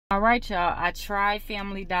All right, y'all, I tried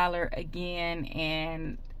Family Dollar again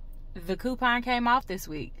and the coupon came off this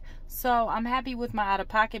week. So I'm happy with my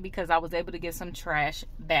out-of-pocket because I was able to get some trash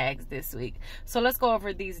bags this week. So let's go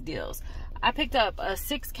over these deals. I picked up a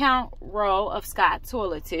 6-count roll of Scott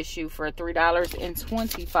toilet tissue for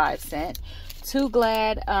 $3.25. 2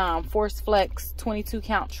 Glad Force Flex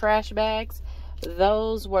 22-count trash bags.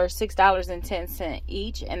 Those were $6.10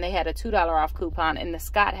 each, and they had a $2 off coupon, and the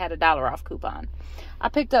Scott had a $1 off coupon. I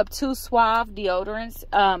picked up 2 Suave deodorants.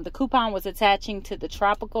 The coupon was attaching to the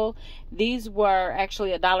Tropical. These were actually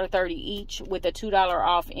 $1.30 each with a $2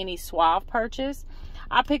 off any Suave purchase.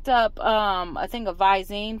 I picked up a thing of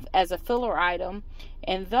Visine as a filler item,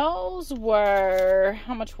 and those were,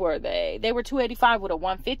 how much were they? They were $2.85 with a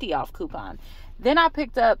 $1.50 off coupon. Then I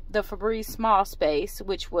picked up the Febreze Small Space,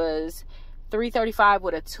 which was $3.35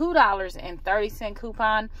 with a $2.30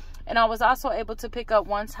 coupon. And I was also able to pick up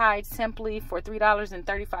One Tide Simply for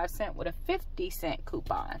 $3.35 with a 50-cent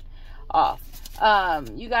coupon off.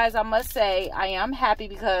 You guys, I must say I am happy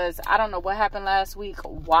because I don't know what happened last week,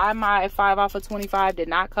 why my 5 off of 25 did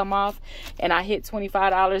not come off and I hit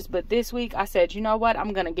 $25. But this week I said, you know what,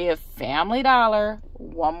 I'm gonna give Family Dollar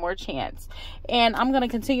one more chance, and I'm gonna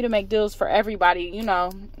continue to make deals for everybody. You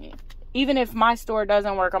know, even if my store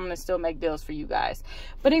doesn't work, I'm gonna still make deals for you guys.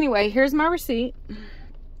 But anyway, here's my receipt.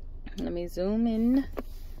 Let me zoom in.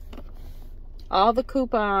 All the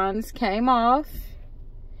coupons came off,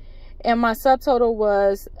 and my subtotal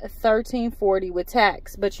was $13.40 with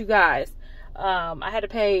tax. But you guys, I had to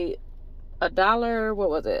pay $1, what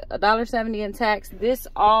was it, $1.70 in tax. This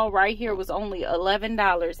all right here was only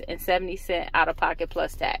 $11.70 out of pocket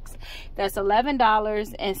plus tax. That's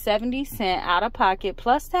 $11.70 out of pocket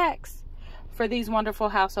plus tax for these wonderful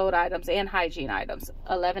household items and hygiene items.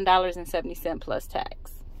 $11.70 plus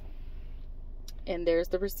tax. And there's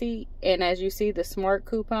the receipt. And as you see, the smart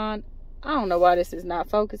coupon, I don't know why this is not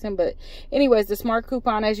focusing, but anyways, the smart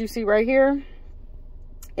coupon, as you see right here,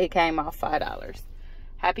 it came off $5.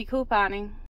 Happy couponing.